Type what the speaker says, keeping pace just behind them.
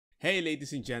Hey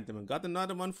ladies and gentlemen, got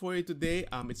another one for you today.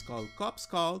 It's called Cops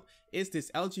Called. Is this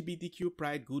LGBTQ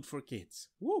pride good for kids?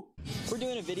 Woo! We're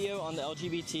doing a video on the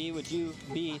LGBT. Would you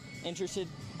be interested?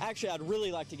 Actually, I'd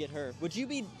really like to get her. Would you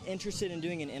be interested in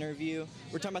doing an interview?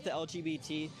 We're talking about the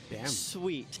LGBT. Damn.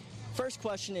 Sweet. First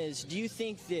question is, do you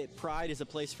think that pride is a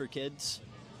place for kids?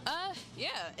 Yeah,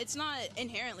 it's not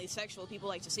inherently sexual. People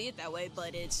like to see it that way,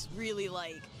 but it's really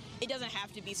like, it doesn't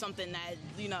have to be something that,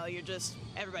 you know,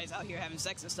 everybody's out here having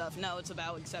sex and stuff. No, it's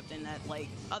about accepting that, like,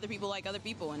 other people like other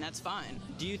people, and that's fine.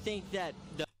 Do you think that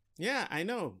Yeah, I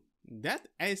know. That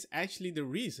is actually the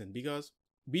reason, because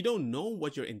we don't know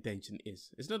what your intention is.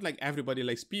 It's not like everybody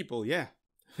likes people, yeah.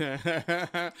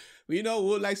 We know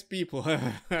who likes people.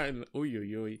 Pride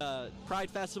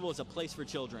Festival is a place for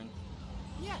children?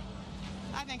 Yeah,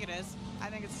 I think it is. I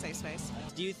think it's a safe space.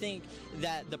 Do you think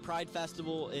that the Pride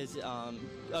Festival is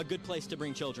a good place to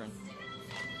bring children?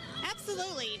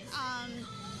 Absolutely.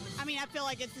 I mean, I feel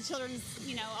like it's the children's,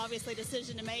 obviously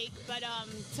decision to make, but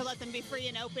to let them be free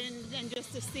and open and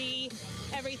just to see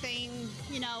everything,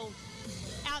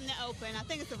 out in the open, I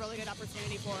think it's a really good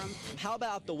opportunity for them. How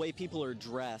about the way people are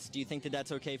dressed? Do you think that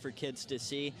that's okay for kids to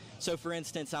see? So, for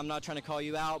instance, I'm not trying to call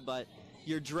you out, but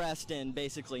you're dressed in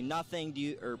basically nothing.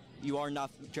 You are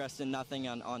not dressed in nothing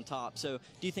on top. So,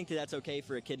 do you think that that's okay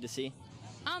for a kid to see?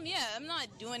 Yeah, I'm not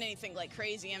doing anything like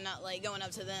crazy. I'm not like going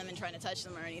up to them and trying to touch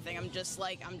them or anything. I'm just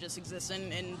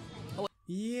existing and.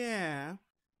 Yeah,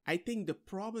 I think the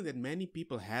problem that many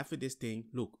people have with this thing,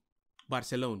 look,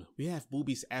 Barcelona, we have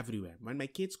boobies everywhere. When my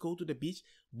kids go to the beach,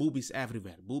 boobies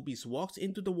everywhere. Boobies walks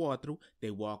into the water,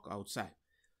 they walk outside.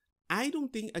 I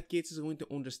don't think a kid is going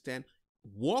to understand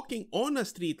walking on a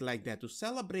street like that to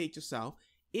celebrate yourself.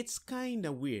 It's kind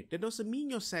of weird. That doesn't mean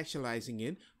you're sexualizing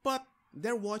it, but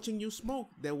they're watching you smoke,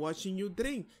 they're watching you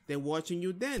drink, they're watching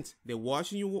you dance, they're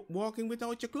watching you walking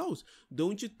without your clothes.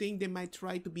 Don't you think they might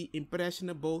try to be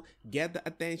impressionable, get the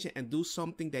attention, and do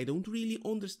something they don't really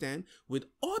understand with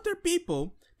other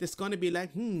people that's gonna be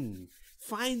like,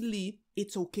 finally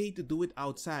it's okay to do it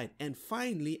outside, and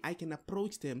finally I can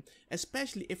approach them,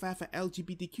 especially if I have an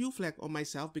LGBTQ flag on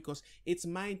myself, because it's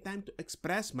my time to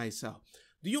express myself.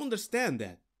 Do you understand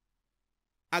that?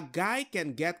 A guy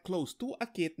can get close to a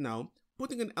kid now,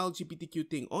 putting an LGBTQ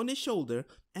thing on his shoulder,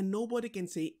 and nobody can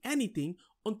say anything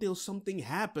until something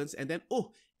happens, and then,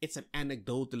 oh, it's an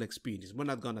anecdotal experience. We're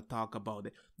not gonna talk about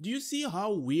it. Do you see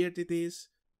how weird it is?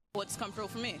 What's comfortable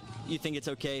for me? You think it's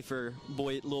okay for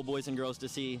little boys and girls to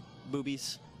see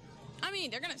boobies? I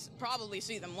mean, they're gonna probably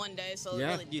see them one day, so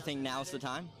yeah. Really Do you think now's the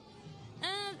time?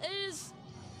 It is.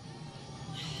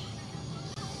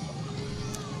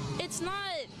 It's not.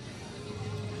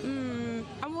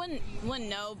 I wouldn't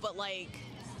know, but like,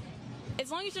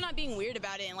 as long as you're not being weird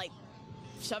about it and like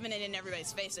shoving it in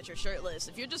everybody's face that you're shirtless.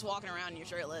 If you're just walking around and you're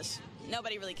shirtless,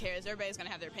 nobody really cares. Everybody's gonna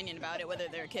have their opinion about it, whether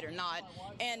they're a kid or not.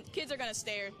 And kids are gonna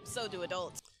stare, so do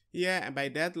adults. Yeah, and by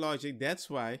that logic, that's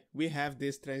why we have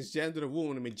this transgender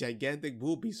woman with gigantic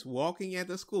boobies walking at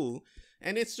the school,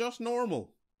 and it's just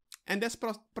normal. And that's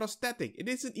prosthetic. It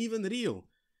isn't even real.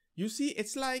 You see,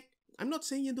 it's like, I'm not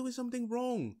saying you're doing something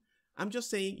wrong. I'm just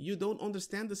saying you don't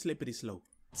understand the slippery slope.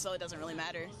 So it doesn't really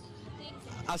matter.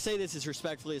 I'll say this as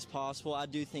respectfully as possible. I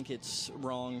do think it's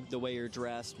wrong the way you're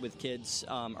dressed with kids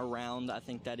around. I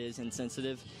think that is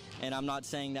insensitive. And I'm not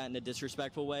saying that in a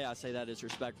disrespectful way. I say that as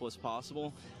respectful as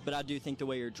possible. But I do think the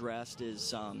way you're dressed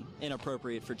is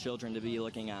inappropriate for children to be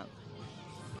looking at.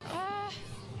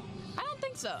 I don't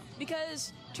think so,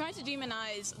 because trying to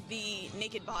demonize the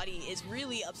naked body is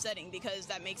really upsetting, because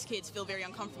that makes kids feel very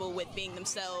uncomfortable with being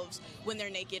themselves when they're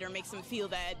naked, or makes them feel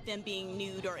that them being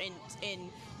nude or in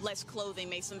less clothing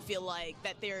makes them feel like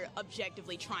that they're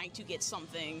objectively trying to get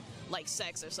something like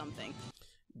sex or something.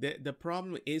 The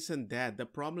problem isn't that. The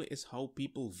problem is how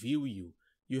people view you.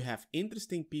 You have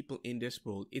interesting people in this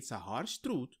world. It's a harsh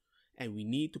truth, and we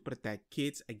need to protect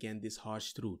kids against this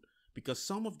harsh truth, because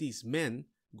some of these men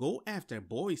go after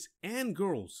boys and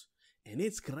girls, and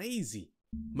it's crazy.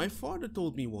 My father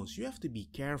told me once, you have to be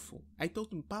careful. I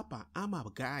told him, Papa, I'm a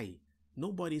guy.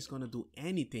 Nobody's gonna do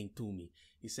anything to me.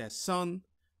 He says, son,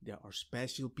 there are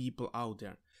special people out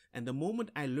there. And the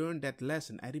moment I learned that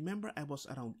lesson, I remember I was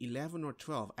around 11 or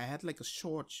 12. I had like a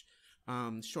short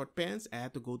pants. I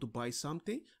had to go to buy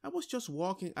something. I was just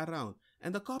walking around,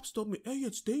 and the cops told me, hey,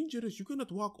 it's dangerous. You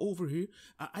cannot walk over here.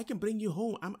 I can bring you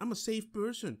home. I'm a safe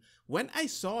person. When I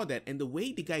saw that, and the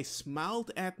way the guy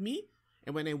smiled at me,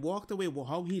 and when I walked away,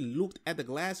 how he looked at the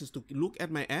glasses to look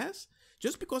at my ass,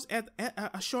 just because at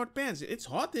a short pants, it's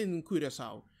hot in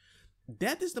Curaçao.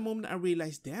 That is the moment I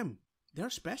realized, damn, there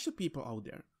are special people out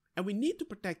there, and we need to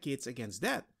protect kids against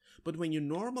that. But when you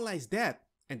normalize that,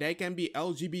 and they can be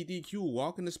LGBTQ,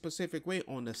 walk in a specific way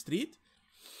on the street,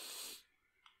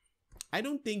 I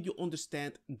don't think you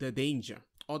understand the danger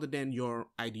other than your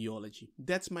ideology.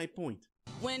 That's my point.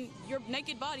 When your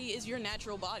naked body is your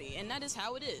natural body, and that is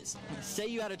how it is. Say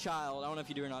you had a child, I don't know if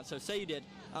you do or not, so say you did,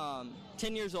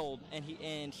 10 years old,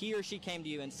 and he or she came to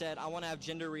you and said, I want to have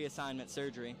gender reassignment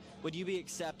surgery. Would you be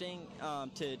accepting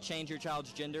to change your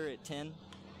child's gender at 10?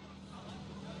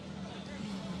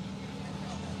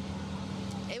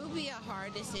 It would be a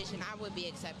hard decision. I would be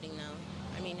accepting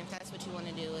though. I mean, if that's what you want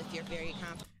to do, if you're very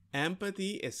confident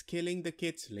Empathy is killing the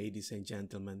kids, ladies and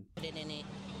gentlemen. in it,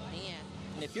 yeah.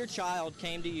 And if your child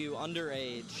came to you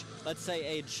underage, let's say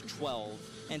age 12,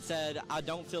 and said, I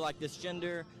don't feel like this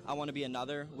gender, I want to be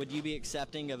another, would you be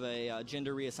accepting of a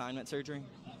gender reassignment surgery?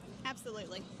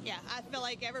 Absolutely. Yeah, I feel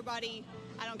like everybody,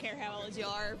 I don't care how old you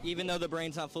are. Even though the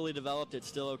brain's not fully developed, it's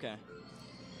still okay.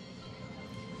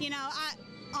 You know,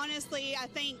 honestly, I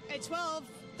think at 12,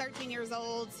 13 years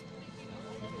old,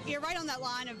 you're right on that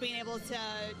line of being able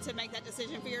to make that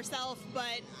decision for yourself,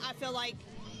 but I feel like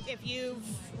if you've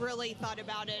really thought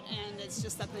about it and it's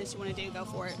just something that you want to do, go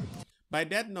for it. By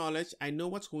that knowledge, I know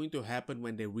what's going to happen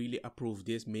when they really approve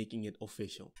this, making it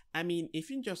official. I mean, if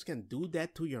you just can do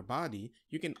that to your body,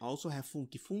 you can also have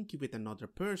funky with another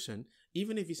person,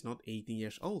 even if he's not 18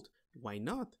 years old. Why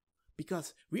not?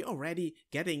 Because we're already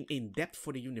getting in depth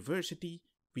for the university.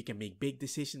 We can make big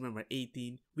decisions when we're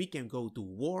 18. We can go to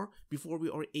war before we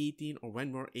are 18 or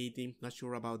when we're 18. Not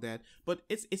sure about that. But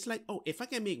it's like, oh, if I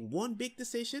can make one big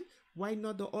decision, why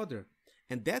not the other?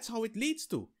 And that's how it leads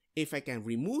to. If I can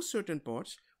remove certain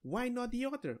parts, why not the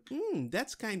other?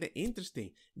 That's kind of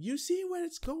interesting. You see where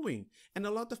it's going. And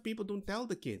a lot of people don't tell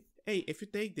the kid, hey, if you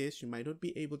take this, you might not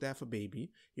be able to have a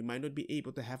baby. You might not be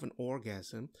able to have an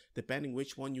orgasm. Depending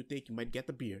which one you take, you might get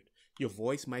a beard. Your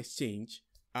voice might change.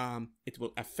 It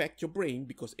will affect your brain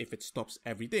because if it stops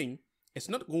everything, it's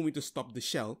not going to stop the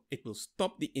shell. It will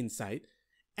stop the inside.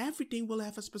 Everything will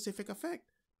have a specific effect.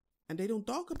 And they don't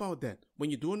talk about that.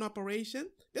 When you do an operation,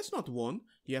 that's not one.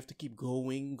 You have to keep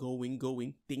going.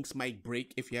 Things might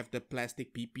break if you have the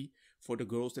plastic pee-pee. For the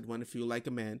girls that want to feel like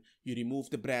a man, you remove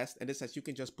the breast and it says you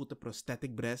can just put a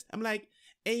prosthetic breast. I'm like,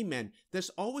 hey man,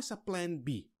 there's always a plan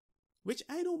B. Which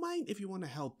I don't mind if you want to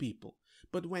help people.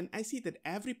 But when I see that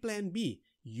every plan B,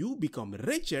 you become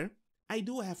richer, I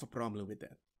do have a problem with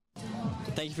that.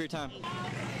 Thank you for your time.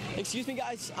 Excuse me,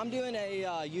 guys. I'm doing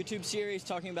a YouTube series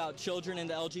talking about children and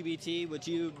the LGBT. Would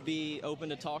you be open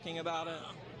to talking about it?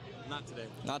 Not today.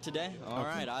 Not today? All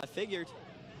right, I figured.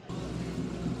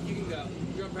 You can go.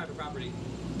 You're on private property.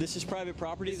 This is private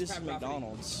property? This is private property.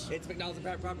 McDonald's. It's McDonald's and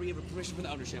private property. You have permission for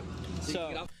the ownership.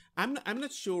 So I'm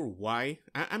not sure why.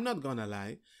 I'm not gonna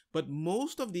lie. But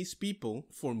most of these people,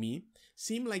 for me,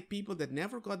 seem like people that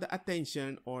never got the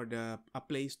attention or a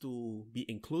place to be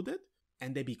included,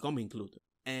 and they become included.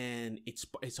 And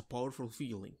it's a powerful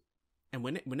feeling. And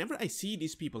whenever I see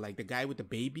these people, like the guy with the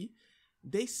baby,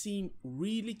 they seem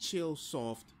really chill,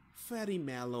 soft, very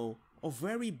mellow, or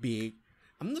very big.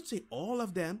 I'm not saying all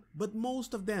of them, but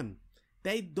most of them.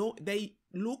 They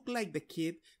look like the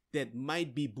kid that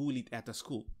might be bullied at a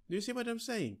school. Do you see what I'm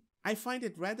saying? I find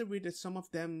it rather weird that some of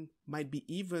them might be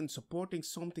even supporting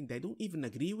something they don't even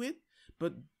agree with,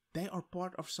 but they are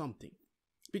part of something.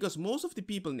 Because most of the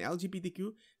people in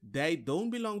LGBTQ, they don't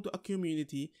belong to a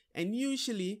community, and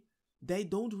usually they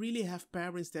don't really have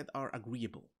parents that are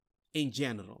agreeable in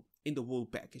general, in the whole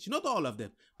package. Not all of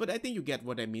them, but I think you get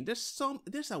what I mean.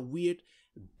 There's a weird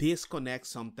disconnect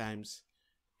sometimes,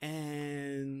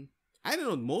 and I don't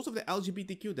know, most of the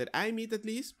LGBTQ that I meet, at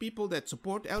least people that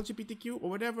support LGBTQ or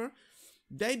whatever,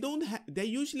 they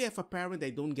usually have a parent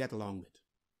they don't get along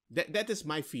with. That is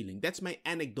my feeling. That's my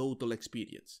anecdotal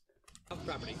experience.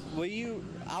 Property.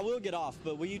 I will get off,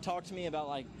 but will you talk to me about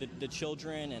like the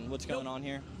children and what's going on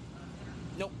here?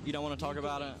 Nope. You don't want to talk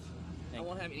about it? I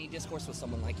won't have any discourse with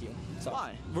someone like you. So.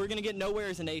 Why? We're going to get nowhere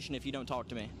as a nation if you don't talk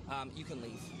to me. You can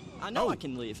leave. I know I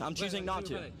can leave. I'm choosing not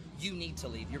to. You need to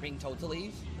leave. You're being told to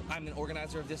leave. I'm an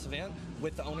organizer of this event.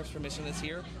 With the owner's permission that's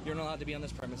here, you're not allowed to be on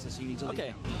this premises, so you need to leave.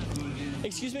 Okay.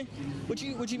 Excuse me? Would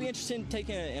you be interested in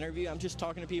taking an interview? I'm just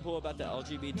talking to people about the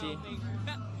LGBT.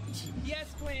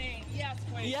 Yes, queen. Yes,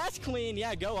 queen. Yes, queen.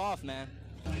 Yeah, go off, man.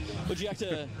 Would you like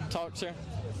to talk, sir?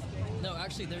 No,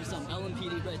 actually, there's some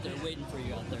LMPD right there waiting for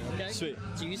you out there, okay? Sweet.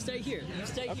 So you stay here. You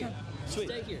stay here. Sweet.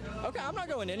 Stay here. Okay, I'm not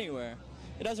going anywhere.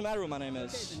 It doesn't matter what my name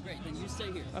is. Okay, then great. Then you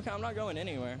stay here. Okay, I'm not going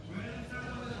anywhere.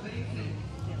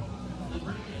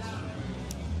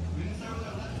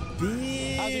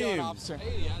 Damn. How's it going, officer?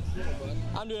 Hey, how's it going,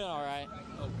 bud? I'm doing all right.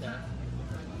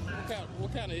 Okay.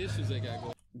 What kind of issues they got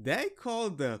going? They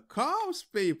called the cops,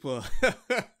 people.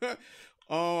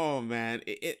 Oh man,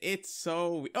 it's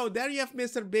so. Oh, there you have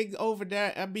Mr. Big over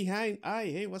there behind.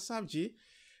 Hey, what's up, G?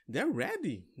 They're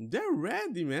ready. They're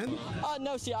ready, man.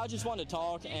 No, see, I just wanted to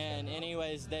talk, and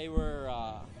anyways, they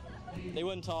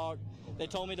wouldn't talk. They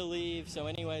told me to leave, so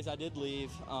anyways, I did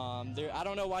leave. I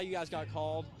don't know why you guys got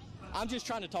called. I'm just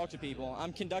trying to talk to people.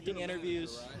 I'm conducting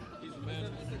interviews.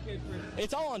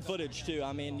 It's all on footage too.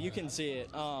 I mean, you can see it.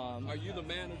 Are you the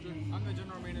manager? I'm the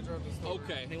general manager of the store.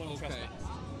 Okay.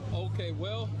 Okay.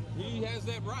 Well, he has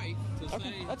that right to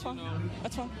say. That's fine.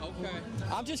 That's fine. Okay.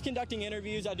 I'm just conducting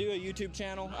interviews. I do a YouTube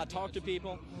channel. I talk to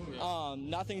people.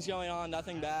 Nothing's going on.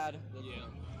 Nothing bad. Yeah.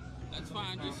 That's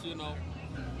fine. Just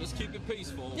let's keep it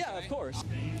peaceful. Okay? Yeah, of course.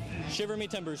 Shiver me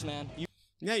timbers, man.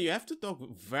 Yeah, you have to talk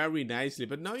very nicely.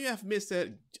 But now you have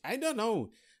Mr. I don't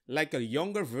know, like a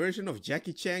younger version of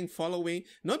Jackie Chan following.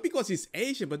 Not because he's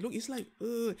Asian, but look, it's like,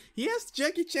 he has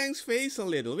Jackie Chan's face a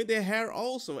little, with the hair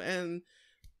also. And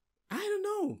I don't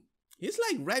know. He's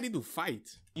like ready to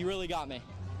fight. You really got me.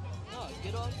 No,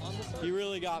 get on the side. You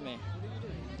really got me.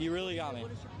 You really got me.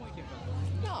 What is your point here?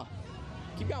 No.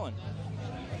 Keep going.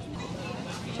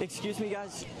 Excuse me,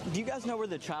 guys. Do you guys know where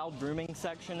the child grooming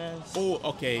section is? Oh,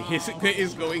 okay. He's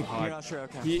going hard. You're not sure?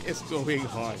 Okay. He is going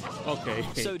hard. Okay.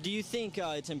 So do you think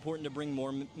it's important to bring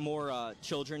more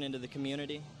children into the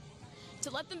community?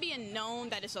 To let them be known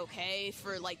that it's okay,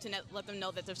 for like to let them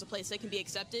know that there's a place they can be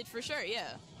accepted, for sure,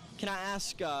 yeah. Can I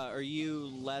ask, are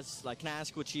you can I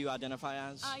ask what you identify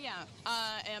as? Yeah.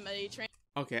 I am a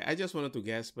Okay, I just wanted to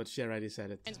guess, but she already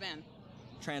said it. trans man.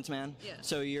 Trans man? Yeah.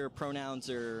 So your pronouns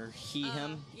are he,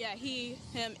 him? Yeah, he,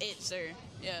 him, it, sir.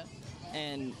 Yeah.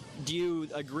 And do you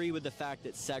agree with the fact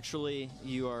that sexually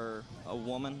you are a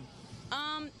woman?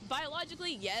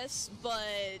 Biologically, yes,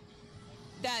 but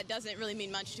that doesn't really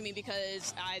mean much to me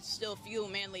because I still feel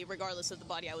manly regardless of the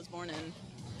body I was born in.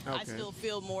 Okay. I still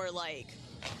feel more like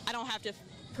I don't have to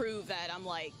prove that I'm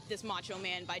like this macho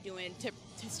man by doing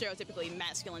stereotypically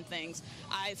masculine things.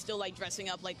 I still like dressing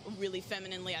up like really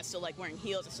femininely. I still like wearing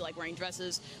heels. I still like wearing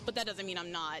dresses. But that doesn't mean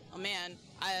I'm not a man.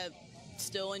 I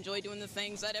still enjoy doing the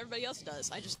things that everybody else does.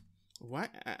 I just... Why?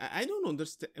 I don't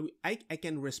understand. I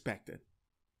can respect it.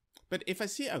 But if I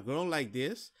see a girl like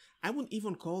this, I wouldn't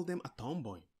even call them a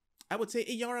tomboy. I would say,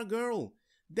 hey, you're a girl.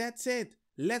 That's it.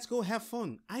 Let's go have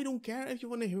fun. I don't care if you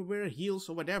want to wear heels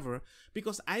or whatever,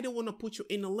 because I don't want to put you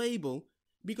in a label,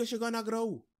 because you're gonna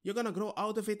grow. You're gonna grow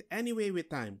out of it anyway with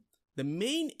time. The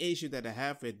main issue that I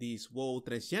have with these whole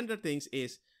transgender things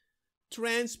is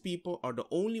trans people are the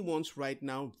only ones right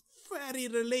now very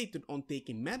related on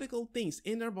taking medical things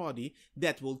in their body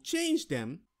that will change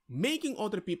them, making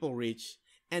other people rich,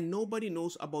 and nobody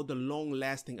knows about the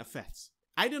long-lasting effects.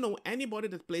 I don't know anybody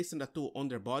that placed a tattoo on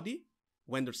their body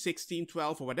when they're 16,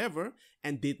 12 or whatever,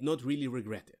 and did not really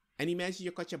regret it. And imagine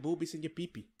you cut your boobies and your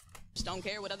pee-pee. Just don't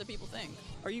care what other people think.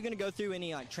 Are you going to go through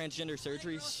any like transgender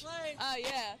surgeries?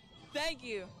 Yeah. Thank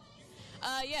you.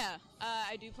 Yeah.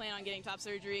 I do plan on getting top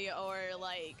surgery or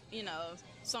like,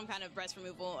 some kind of breast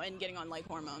removal and getting on like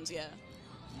hormones, yeah.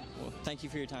 Well, thank you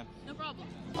for your time. No problem.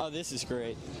 Oh, this is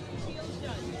great.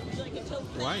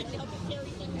 Why?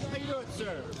 How you doing,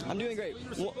 sir? I'm doing great.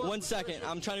 1 second.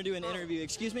 I'm trying to do an interview.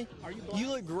 Excuse me? Are you black? You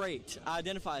look great. I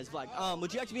identify as black.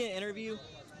 Would you like to be in an interview?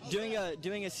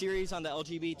 Doing a series on the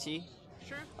LGBT?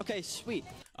 Sure. Okay, sweet.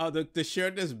 Oh, the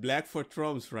shirt is black for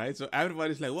Trumps, right? So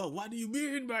everybody's like, well, what do you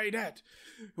mean by that?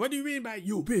 What do you mean by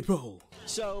you people?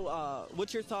 So,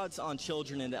 what's your thoughts on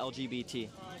children in the LGBT?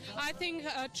 I think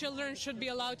children should be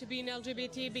allowed to be in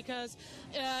LGBT because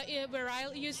where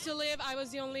I used to live, I was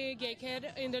the only gay kid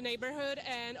in the neighborhood,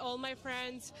 and all my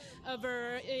friends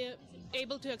were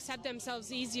able to accept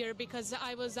themselves easier because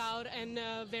I was out and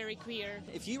very queer.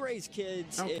 If you raise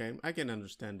kids... Okay, I can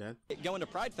understand that. Going to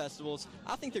pride festivals,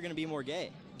 I think they're going to be more gay.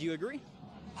 Do you agree?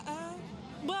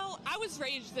 Well, I was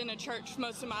raised in a church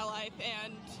most of my life,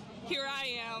 and here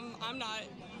I am. I'm not...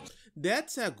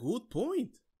 That's a good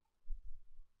point.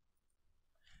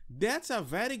 That's a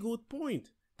very good point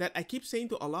that I keep saying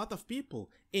to a lot of people.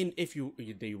 And if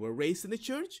they were raised in the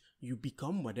church, you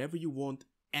become whatever you want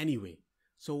anyway.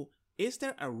 So is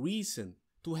there a reason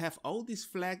to have all these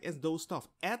flags and those stuff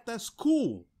at the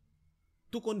school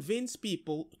to convince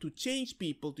people, to change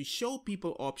people, to show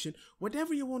people option,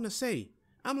 whatever you want to say?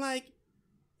 I'm like,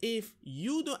 if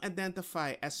you don't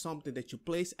identify as something that you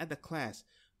place at the class,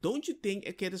 don't you think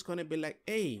a kid is going to be like,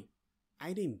 hey,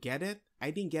 I didn't get it. I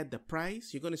didn't get the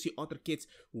prize. You're going to see other kids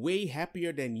way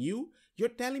happier than you. You're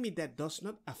telling me that does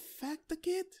not affect the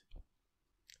kid?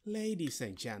 Ladies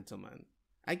and gentlemen,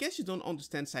 I guess you don't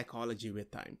understand psychology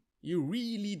with time. You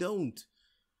really don't.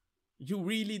 You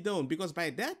really don't, because by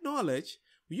that knowledge,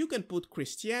 you can put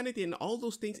Christianity and all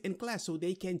those things in class so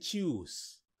they can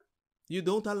choose. You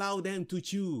don't allow them to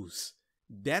choose.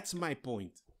 That's my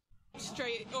point.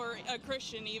 Straight or a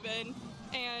Christian even,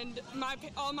 and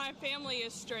all my family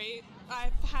is straight.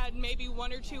 I've had maybe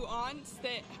 1 or 2 aunts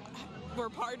that were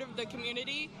part of the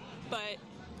community, but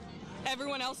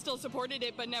everyone else still supported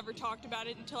it but never talked about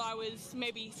it until I was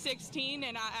maybe 16,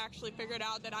 and I actually figured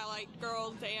out that I liked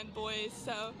girls and boys.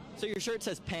 So your shirt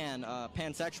says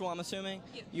pansexual, I'm assuming?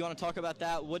 Yeah. You want to talk about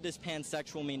that? What does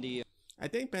pansexual mean to you? I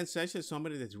think pansexual is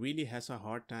somebody that really has a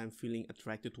hard time feeling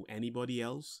attracted to anybody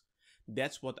else.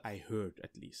 That's what I heard,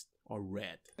 at least, or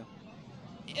read.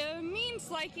 It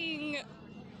means liking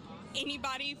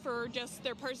anybody for just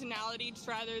their personalities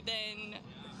rather than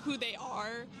who they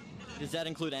are. Does that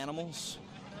include animals?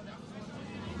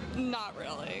 Not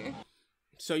really.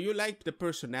 So you like the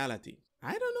personality.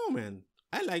 I don't know, man.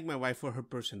 I like my wife for her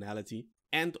personality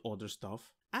and other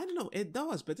stuff. I don't know, it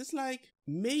does, but it's like,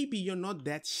 maybe you're not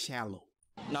that shallow.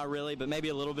 Not really, but maybe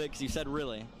a little bit, because you said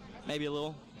really. Maybe a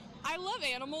little? I love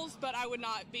animals, but I would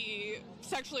not be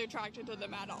sexually attracted to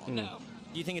them at all, no.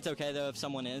 Do you think it's okay, though, if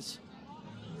someone is?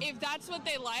 If that's what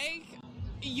they like,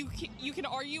 you can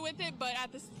argue with it, but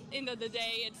at the end of the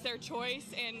day, it's their choice,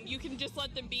 and you can just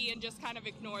let them be and just kind of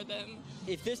ignore them.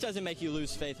 If this doesn't make you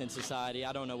lose faith in society,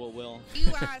 I don't know what will.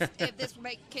 You asked if this will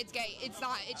make kids gay. It's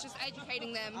not. It's just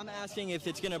educating them. I'm asking if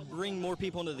it's going to bring more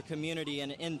people into the community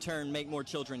and, in turn, make more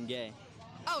children gay.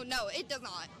 Oh, no, it does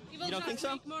not. You don't think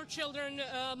so? Make more children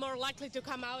more likely to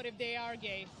come out if they are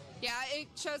gay. Yeah, it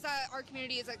shows that our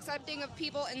community is accepting of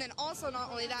people, and then also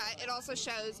not only that, it also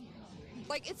shows,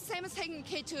 like, it's the same as taking a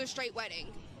kid to a straight wedding.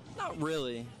 Not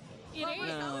really.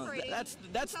 No,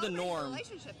 that's the norm.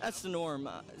 That's the norm.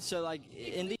 So like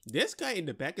this guy in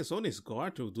the back is on his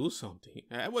guard to do something.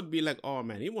 I would be like, oh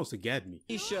man, he wants to get me.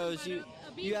 He shows you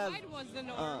have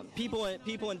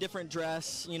people in different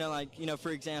dress. For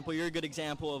example, you're a good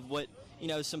example of what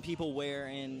some people wear,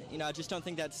 and I just don't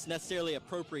think that's necessarily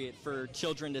appropriate for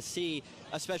children to see,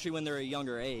 especially when they're a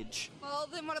younger age. Well,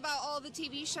 then what about all the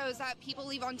TV shows that people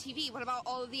leave on TV? What about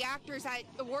all of the actors at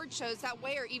award shows that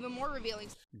wear even more revealing?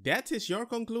 That is your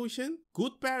conclusion?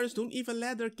 Good parents don't even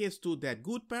let their kids do that.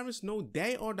 Good parents know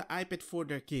they are the iPad for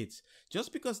their kids.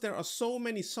 Just because there are so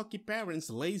many sucky parents,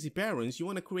 lazy parents, you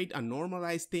want to create a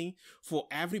normalized thing for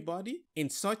everybody in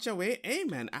such a way? Hey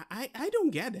man, I don't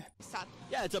get it.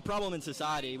 Yeah, it's a problem in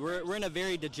society. We're in a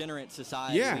very degenerate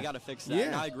society. Yeah. We got to fix that. Yeah.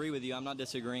 And I agree with you. I'm not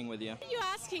disagreeing with you.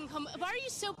 Why are you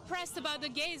so pressed about the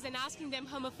gays and asking them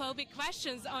homophobic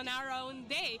questions on our own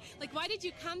day? Like, why did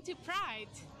you come to Pride?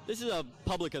 This is a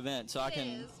public event, so I can.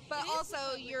 It is, but also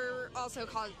you're also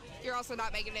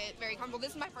not making it very comfortable.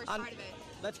 This is my first part of it.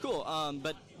 That's cool.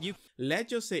 But you.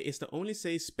 Let's just say it's the only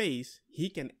safe space he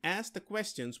can ask the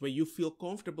questions where you feel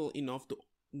comfortable enough to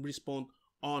respond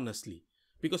honestly.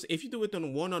 Because if you do it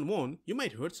on one-on-one, you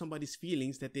might hurt somebody's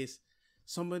feelings that is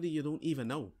somebody you don't even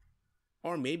know.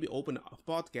 Or maybe open a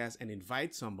podcast and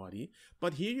invite somebody,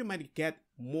 but here you might get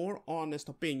more honest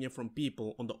opinion from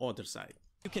people on the other side.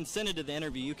 You consented to the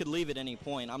interview. You could leave at any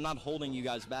point. I'm not holding you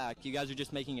guys back. You guys are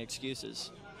just making excuses.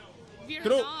 We're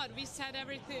not. We said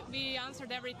everything. We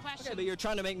answered every question. Okay, but you're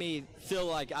trying to make me feel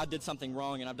like I did something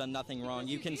wrong and I've done nothing wrong.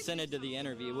 You consented to the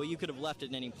interview. Well, you could have left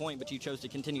at any point, but you chose to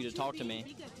continue to talk to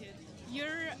me.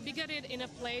 You're bigoted in a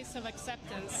place of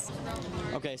acceptance.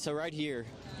 Okay, so right here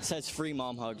it says free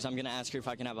mom hugs. I'm going to ask her if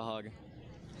I can have a hug.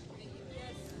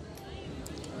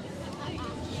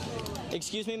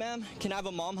 Excuse me, ma'am. Can I have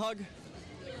a mom hug?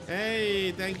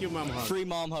 Hey, thank you, mom hug. Free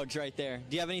mom hugs right there.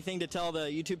 Do you have anything to tell the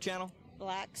YouTube channel?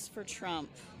 Blacks for Trump.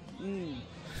 Will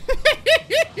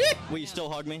you still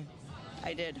hug me?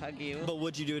 I did hug you. But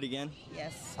would you do it again?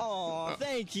 Yes. Oh,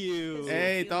 thank you.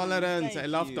 Hey, tolerance. I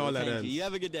love tolerance. Thank you. You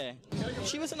have a good day.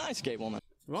 She was a nice gay woman.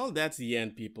 Well, that's the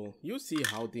end, people. You see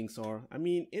how things are. I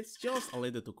mean, it's just a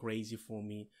little too crazy for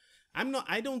me.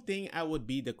 I don't think I would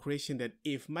be the Christian that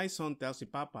if my son tells me,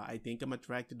 Papa, I think I'm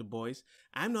attracted to boys,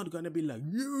 I'm not gonna be like,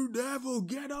 you devil,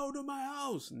 get out of my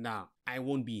house. Nah, I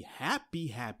won't be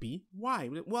happy. Why?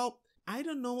 Well, I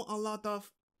don't know a lot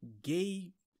of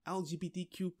gay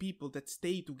LGBTQ people that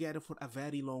stay together for a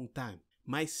very long time.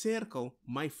 My circle,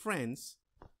 my friends,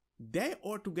 they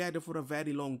are together for a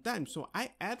very long time. So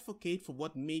I advocate for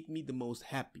what made me the most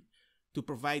happy, to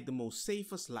provide the most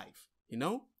safest life,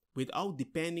 without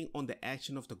depending on the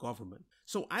action of the government.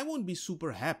 So I won't be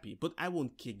super happy, but I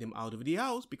won't kick them out of the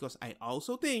house, because I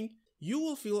also think you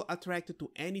will feel attracted to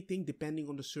anything depending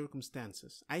on the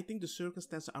circumstances. I think the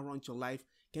circumstances around your life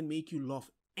can make you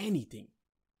love anything.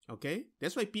 Okay?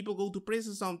 That's why people go to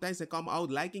prison sometimes and come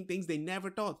out liking things they never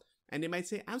thought. And they might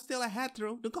say, I'm still a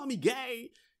hetero, don't call me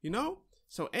gay, you know?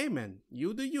 So, hey man,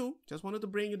 you do you. Just wanted to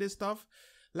bring you this stuff.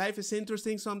 Life is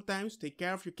interesting sometimes. Take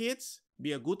care of your kids.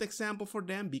 Be a good example for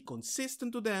them. Be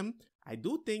consistent to them. I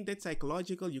do think that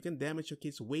psychological, you can damage your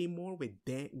kids way more with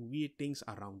weird things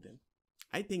around them.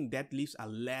 I think that leaves a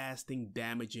lasting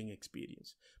damaging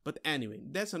experience. But anyway,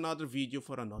 that's another video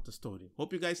for another story.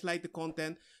 Hope you guys like the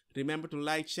content. Remember to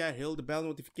like, share, hit the bell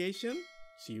notification.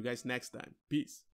 See you guys next time. Peace.